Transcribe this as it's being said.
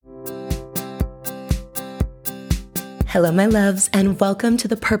Hello, my loves, and welcome to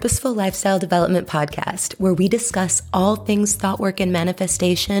the Purposeful Lifestyle Development Podcast, where we discuss all things thought work and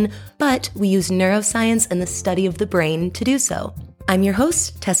manifestation, but we use neuroscience and the study of the brain to do so. I'm your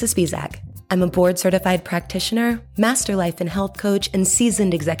host, Tessa Spizak. I'm a board-certified practitioner, master life and health coach, and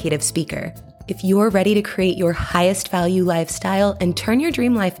seasoned executive speaker. If you're ready to create your highest value lifestyle and turn your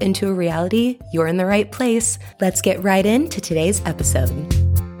dream life into a reality, you're in the right place. Let's get right into today's episode.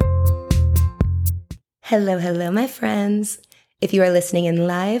 Hello, my friends. If you are listening in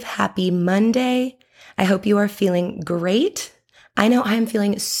live, happy Monday. I hope you are feeling great. I know I'm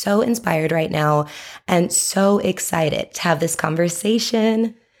feeling so inspired right now and so excited to have this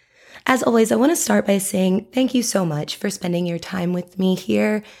conversation. As always, I want to start by saying thank you so much for spending your time with me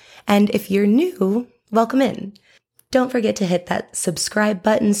here. And if you're new, welcome in. Don't forget to hit that subscribe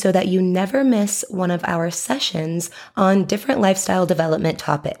button so that you never miss one of our sessions on different lifestyle development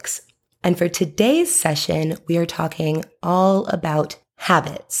topics. And for today's session, we are talking all about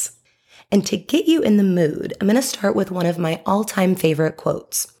habits. And to get you in the mood, I'm going to start with one of my all-time favorite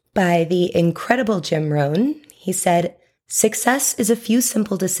quotes by the incredible Jim Rohn. He said, "Success is a few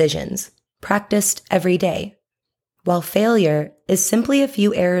simple decisions practiced every day, while failure is simply a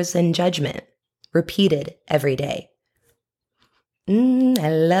few errors in judgment repeated every day." I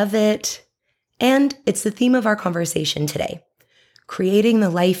love it. And it's the theme of our conversation today. Creating the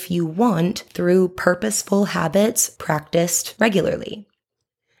life you want through purposeful habits practiced regularly.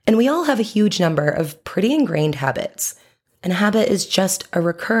 And we all have a huge number of pretty ingrained habits. And a habit is just a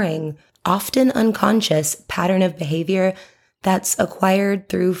recurring, often unconscious pattern of behavior that's acquired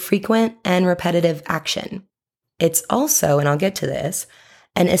through frequent and repetitive action. It's also, and I'll get to this,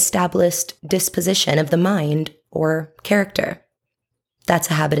 an established disposition of the mind or character. That's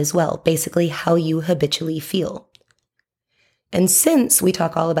a habit as well, basically how you habitually feel. And since we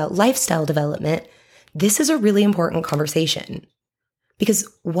talk all about lifestyle development, this is a really important conversation. Because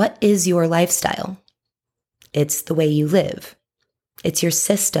what is your lifestyle? It's the way you live. It's your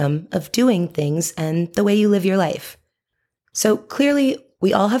system of doing things and the way you live your life. So clearly,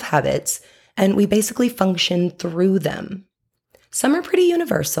 we all have habits, and we basically function through them. Some are pretty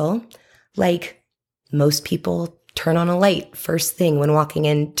universal, like most people turn on a light first thing when walking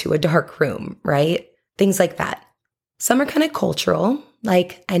into a dark room, right? Things like that. Some are kind of cultural,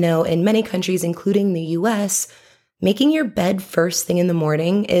 like I know in many countries, including the US, making your bed first thing in the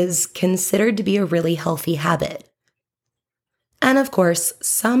morning is considered to be a really healthy habit. And of course,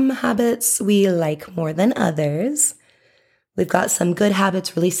 some habits we like more than others. We've got some good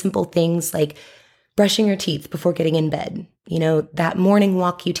habits, really simple things like brushing your teeth before getting in bed. You know, that morning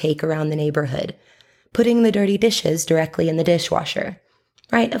walk you take around the neighborhood, putting the dirty dishes directly in the dishwasher,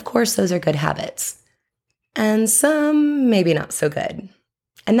 right? Of course, those are good habits. And some maybe not so good.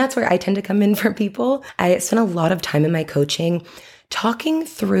 And that's where I tend to come in for people. I spend a lot of time in my coaching talking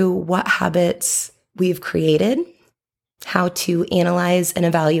through what habits we've created, how to analyze and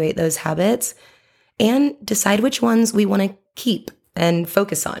evaluate those habits, and decide which ones we want to keep and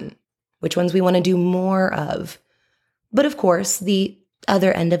focus on, which ones we want to do more of. But of course, the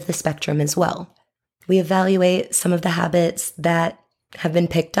other end of the spectrum as well. We evaluate some of the habits that have been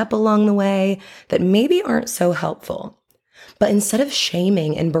picked up along the way that maybe aren't so helpful. But instead of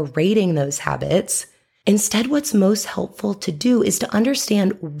shaming and berating those habits, instead what's most helpful to do is to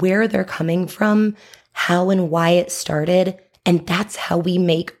understand where they're coming from, how and why it started, and that's how we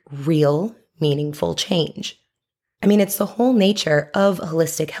make real, meaningful change. I mean, it's the whole nature of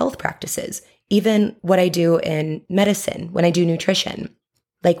holistic health practices, even what I do in medicine when I do nutrition.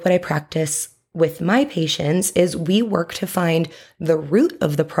 Like what I practice with my patients is we work to find the root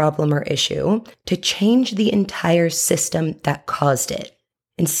of the problem or issue to change the entire system that caused it,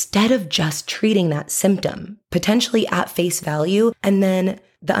 instead of just treating that symptom, potentially at face value, and then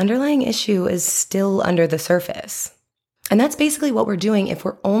the underlying issue is still under the surface. And that's basically what we're doing if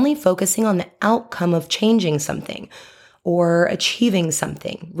we're only focusing on the outcome of changing something or achieving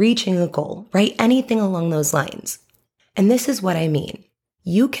something, reaching a goal, right? Anything along those lines. And this is what I mean.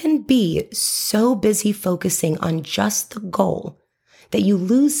 You can be so busy focusing on just the goal that you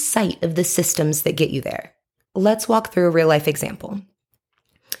lose sight of the systems that get you there. Let's walk through a real life example.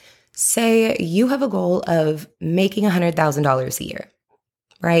 Say you have a goal of making $100,000 a year,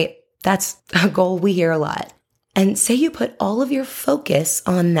 right? That's a goal we hear a lot. And say you put all of your focus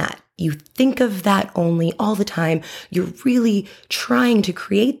on that. You think of that only all the time. You're really trying to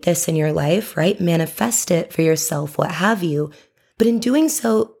create this in your life, right? Manifest it for yourself, what have you. But in doing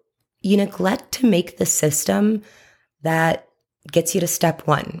so, you neglect to make the system that gets you to step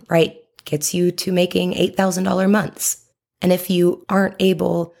one, right? Gets you to making $8,000 months. And if you aren't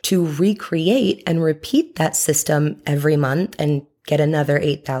able to recreate and repeat that system every month and get another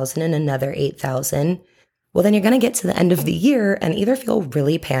 8,000 and another 8,000, well, then you're going to get to the end of the year and either feel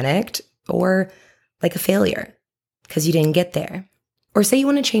really panicked or like a failure because you didn't get there. Or say you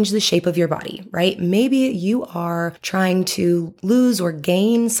want to change the shape of your body, right? Maybe you are trying to lose or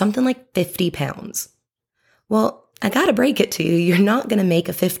gain something like 50 pounds. Well, I got to break it to you. You're not going to make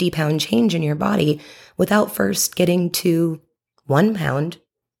a 50-pound change in your body without first getting to 1 pound,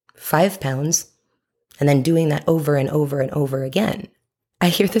 5 pounds, and then doing that over and over and over again. I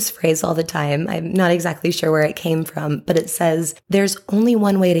hear this phrase all the time. I'm not exactly sure where it came from, but it says, there's only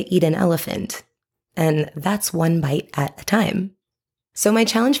one way to eat an elephant, and that's one bite at a time. So my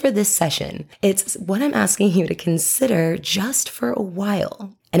challenge for this session, it's what I'm asking you to consider just for a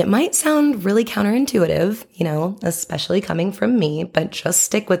while. And it might sound really counterintuitive, especially coming from me, but just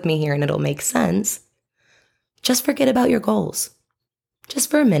stick with me here and it'll make sense. Just forget about your goals. Just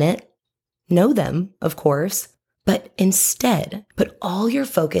for a minute. Know them, of course, but instead put all your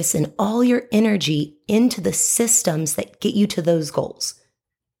focus and all your energy into the systems that get you to those goals.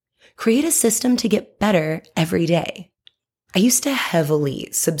 Create a system to get better every day. I used to heavily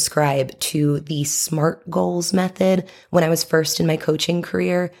subscribe to the SMART goals method when I was first in my coaching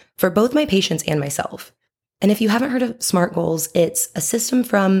career for both my patients and myself. And if you haven't heard of SMART goals, it's a system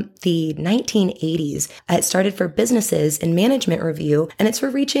from the 1980s. It started for businesses in management review, and it's for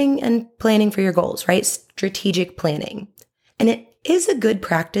reaching and planning for your goals, right? Strategic planning. And it is a good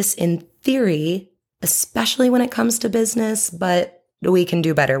practice in theory, especially when it comes to business, but we can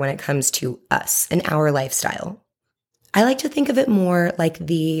do better when it comes to us and our lifestyle. I like to think of it more like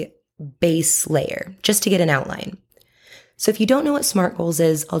the base layer, just to get an outline. So if you don't know what SMART goals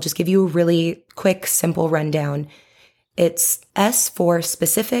is, I'll just give you a really quick, simple rundown. It's S for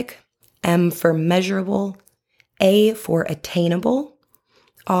specific, M for measurable, A for attainable,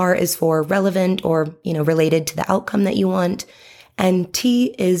 R is for relevant or, related to the outcome that you want, and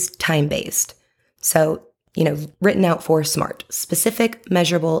T is time-based. So, written out for SMART, specific,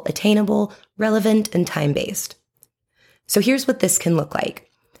 measurable, attainable, relevant, and time-based. So here's what this can look like.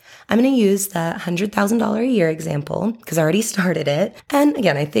 I'm going to use the $100,000 a year example because I already started it. And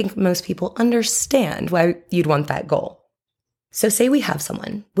again, I think most people understand why you'd want that goal. So say we have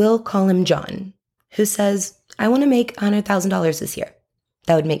someone, we'll call him John, who says, I want to make $100,000 this year.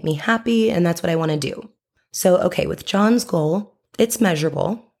 That would make me happy, and that's what I want to do. So, okay, with John's goal, it's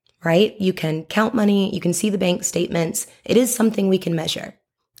measurable, right? You can count money, you can see the bank statements. It is something we can measure.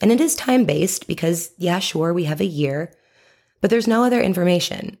 And it is time-based because, yeah, sure, we have a year, but there's no other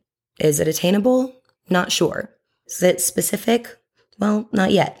information. Is it attainable? Not sure. Is it specific? Well,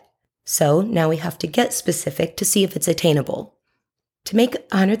 not yet. So now we have to get specific to see if it's attainable. To make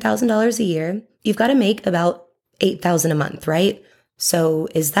 $100,000 a year, you've got to make about $8,000 a month, right? So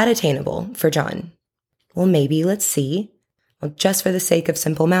is that attainable for John? Well, maybe. Let's see. Well, just for the sake of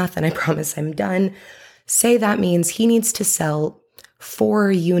simple math, and I promise I'm done, say that means he needs to sell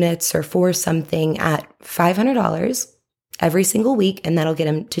 4 units or 4 something at $500 every single week, and that'll get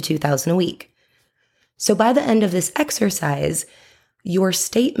him to $2,000 a week. So by the end of this exercise, your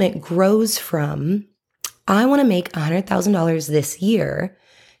statement grows from, I want to make $100,000 this year,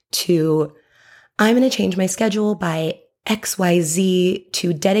 to, I'm going to change my schedule by XYZ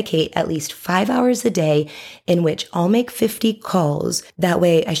to dedicate at least 5 hours a day in which I'll make 50 calls. That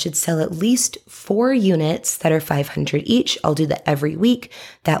way I should sell at least 4 units that are 500 each. I'll do that every week.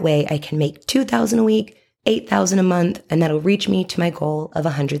 That way I can make $2,000 a week, $8,000 a month, and that'll reach me to my goal of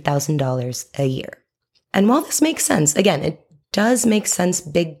 $100,000 a year. And while this makes sense, again, it does make sense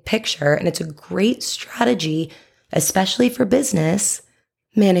big picture, and it's a great strategy, especially for business.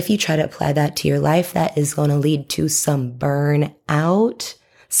 Man, if you try to apply that to your life, that is going to lead to some burnout,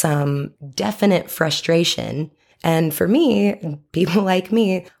 some definite frustration. And for me, people like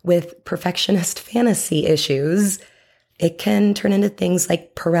me with perfectionist fantasy issues, it can turn into things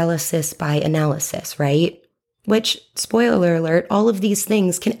like paralysis by analysis, right? Which, spoiler alert, all of these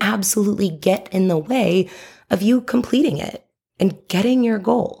things can absolutely get in the way of you completing it and getting your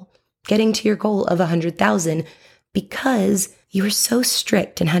goal, getting to your goal of 100,000 because you were so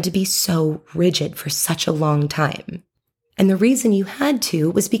strict and had to be so rigid for such a long time. And the reason you had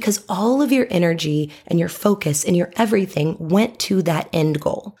to was because all of your energy and your focus and your everything went to that end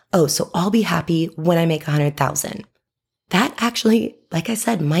goal. Oh, so I'll be happy when I make 100,000. That actually, like I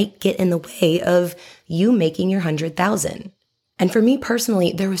said, might get in the way of you making your 100,000. And for me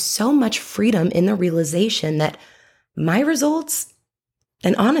personally, there was so much freedom in the realization that my results,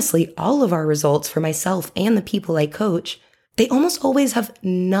 and honestly, all of our results for myself and the people I coach, they almost always have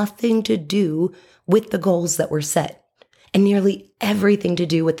nothing to do with the goals that were set. and nearly everything to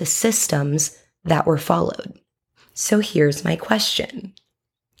do with the systems that were followed. So here's my question,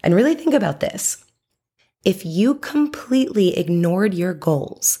 and really think about this. If you completely ignored your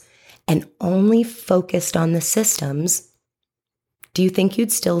goals and only focused on the systems, do you think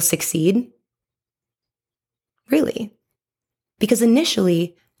you'd still succeed? Really? Because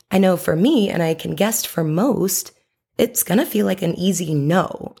initially, I know for me, and I can guess for most, it's gonna feel like an easy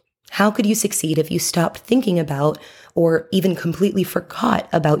no. How could you succeed if you stopped thinking about or even completely forgot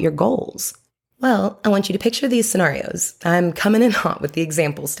about your goals? Well, I want you to picture these scenarios. I'm coming in hot with the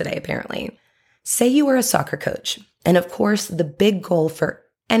examples today, apparently. Say you were a soccer coach, and of course, the big goal for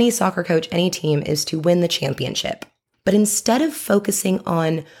any soccer coach, any team, is to win the championship. But instead of focusing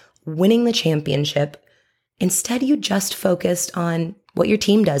on winning the championship, instead you just focused on what your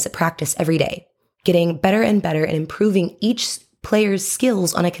team does at practice every day, getting better and better and improving each player's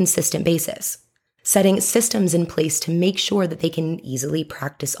skills on a consistent basis, setting systems in place to make sure that they can easily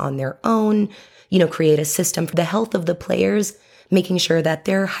practice on their own, create a system for the health of the players, making sure that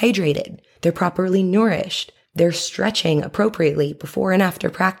they're hydrated, they're properly nourished, they're stretching appropriately before and after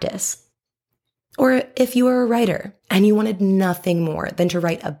practice. Or if you were a writer and you wanted nothing more than to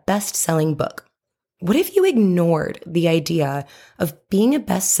write a best-selling book, what if you ignored the idea of being a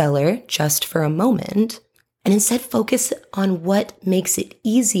bestseller just for a moment and instead focus on what makes it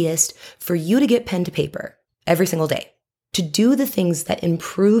easiest for you to get pen to paper every single day, to do the things that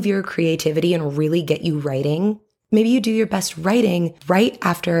improve your creativity and really get you writing? Maybe you do your best writing right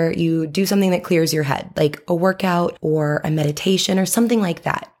after you do something that clears your head, like a workout or a meditation or something like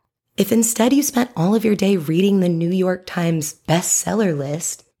that. If instead you spent all of your day reading the New York Times bestseller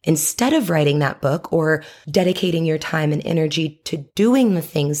list, instead of writing that book or dedicating your time and energy to doing the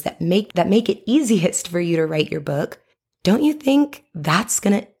things that make it easiest for you to write your book, don't you think that's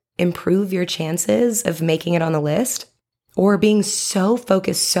going to improve your chances of making it on the list? Or being so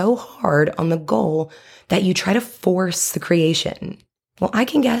focused so hard on the goal that you try to force the creation? Well, I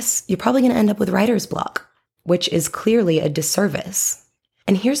can guess you're probably going to end up with writer's block, which is clearly a disservice.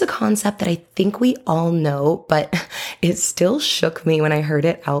 And here's a concept that I think we all know, but it still shook me when I heard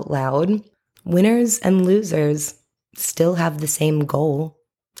it out loud. Winners and losers still have the same goal.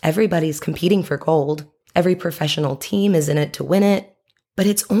 Everybody's competing for gold. Every professional team is in it to win it. But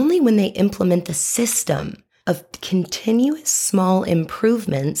it's only when they implement the system of continuous small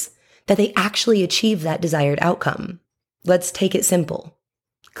improvements that they actually achieve that desired outcome. Let's take it simple.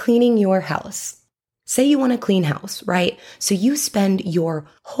 Cleaning your house. Say you want a clean house, right? So you spend your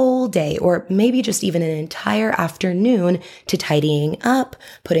whole day, or maybe just even an entire afternoon, to tidying up,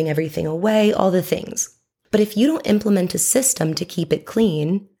 putting everything away, all the things. But if you don't implement a system to keep it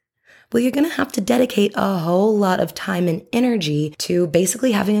clean, well, you're going to have to dedicate a whole lot of time and energy to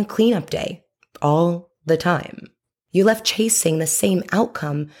basically having a cleanup day all the time. You're left chasing the same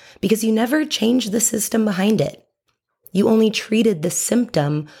outcome because you never changed the system behind it. You only treated the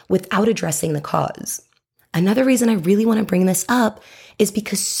symptom without addressing the cause. Another reason I really want to bring this up is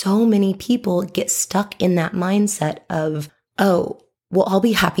because so many people get stuck in that mindset of, oh, well, I'll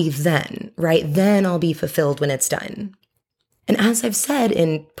be happy then, right? Then I'll be fulfilled when it's done. And as I've said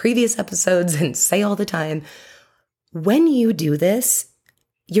in previous episodes and say all the time, when you do this,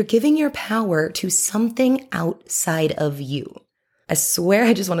 you're giving your power to something outside of you. I swear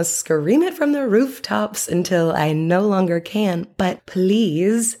I just want to scream it from the rooftops until I no longer can, but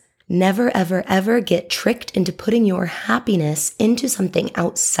please never, ever, ever get tricked into putting your happiness into something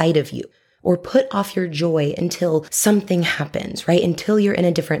outside of you, or put off your joy until something happens, right? Until you're in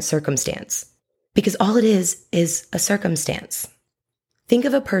a different circumstance. Because all it is a circumstance. Think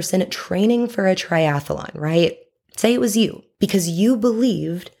of a person training for a triathlon, right? Say it was you, because you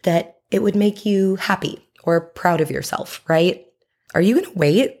believed that it would make you happy or proud of yourself, right? Are you going to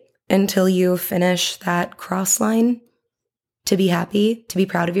wait until you finish that cross line to be happy, to be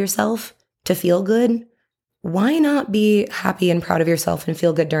proud of yourself, to feel good? Why not be happy and proud of yourself and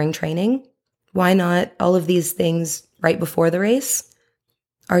feel good during training? Why not all of these things right before the race?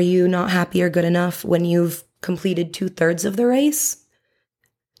 Are you not happy or good enough when you've completed 2/3 of the race?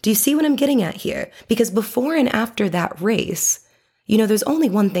 Do you see what I'm getting at here? Because before and after that race, there's only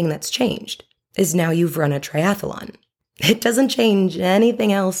one thing that's changed, is now you've run a triathlon. It doesn't change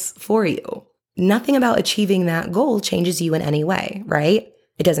anything else for you. Nothing about achieving that goal changes you in any way, right?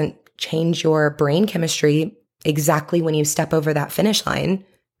 It doesn't change your brain chemistry exactly when you step over that finish line.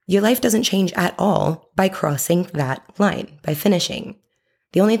 Your life doesn't change at all by crossing that line, by finishing.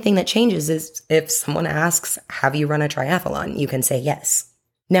 The only thing that changes is if someone asks, have you run a triathlon? You can say yes.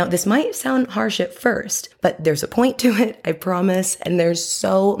 Now, this might sound harsh at first, but there's a point to it, I promise, and there's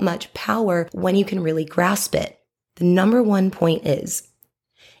so much power when you can really grasp it. The number one point is,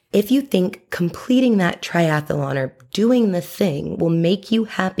 if you think completing that triathlon or doing the thing will make you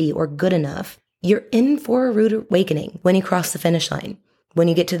happy or good enough, you're in for a rude awakening when you cross the finish line, when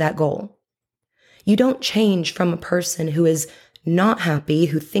you get to that goal. You don't change from a person who is not happy,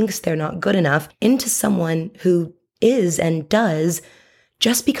 who thinks they're not good enough, into someone who is and does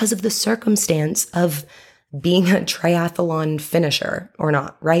just because of the circumstance of being a triathlon finisher or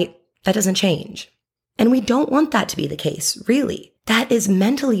not, right? That doesn't change. And we don't want that to be the case, really. That is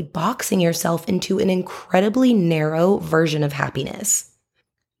mentally boxing yourself into an incredibly narrow version of happiness.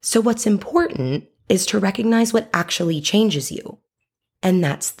 So what's important is to recognize what actually changes you. And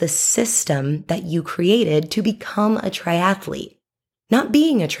that's the system that you created to become a triathlete, not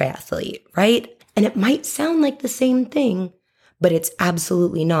being a triathlete, right? And it might sound like the same thing, but it's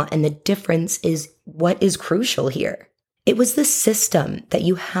absolutely not. And the difference is what is crucial here. It was the system that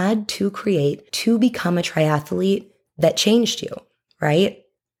you had to create to become a triathlete that changed you, right?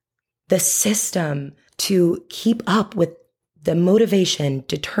 The system to keep up with the motivation,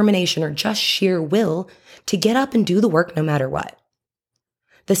 determination, or just sheer will to get up and do the work no matter what.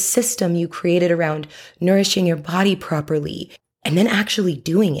 The system you created around nourishing your body properly and then actually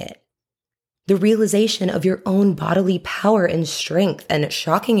doing it. The realization of your own bodily power and strength and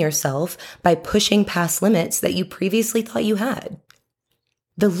shocking yourself by pushing past limits that you previously thought you had.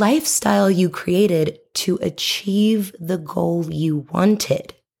 The lifestyle you created to achieve the goal you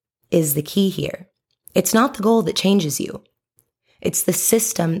wanted is the key here. It's not the goal that changes you. It's the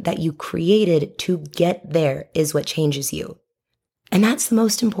system that you created to get there is what changes you. And that's the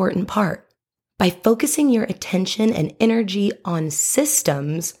most important part. By focusing your attention and energy on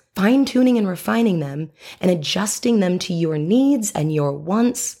systems, fine-tuning and refining them, and adjusting them to your needs and your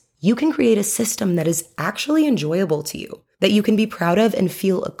wants, you can create a system that is actually enjoyable to you, that you can be proud of and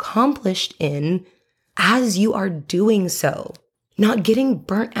feel accomplished in as you are doing so. Not getting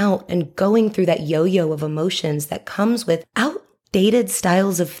burnt out and going through that yo-yo of emotions that comes with outdated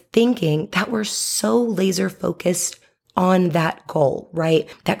styles of thinking that were so laser focused on that goal, right?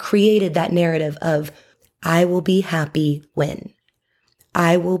 That created that narrative of, I will be happy when.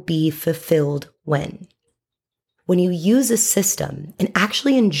 I will be fulfilled when. When you use a system and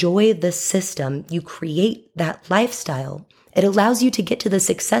actually enjoy the system, you create that lifestyle. It allows you to get to the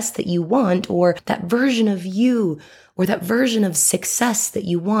success that you want, or that version of you, or that version of success that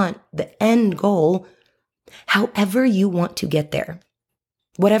you want, the end goal, however you want to get there.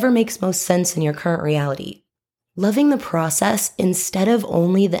 Whatever makes most sense in your current reality. Loving the process instead of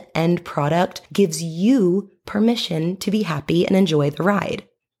only the end product gives you permission to be happy and enjoy the ride.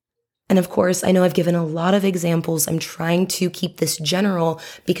 And of course, I know I've given a lot of examples. I'm trying to keep this general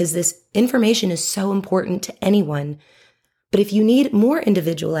because this information is so important to anyone. But if you need more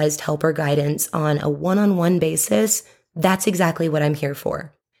individualized help or guidance on a one-on-one basis, that's exactly what I'm here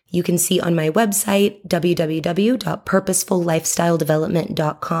for. You can see on my website,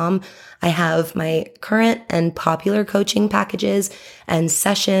 www.purposefullifestyledevelopment.com, I have my current and popular coaching packages and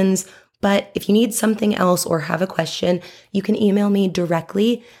sessions. But if you need something else or have a question, you can email me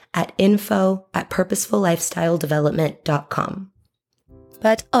directly at info@purposefullifestyledevelopment.com.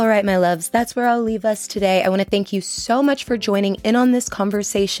 But all right, my loves, that's where I'll leave us today. I want to thank you so much for joining in on this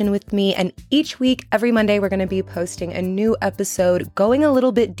conversation with me. And each week, every Monday, we're going to be posting a new episode, going a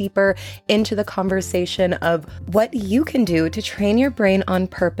little bit deeper into the conversation of what you can do to train your brain on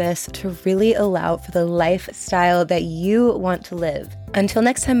purpose to really allow for the lifestyle that you want to live. Until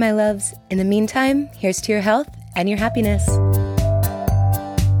next time, my loves, in the meantime, here's to your health and your happiness.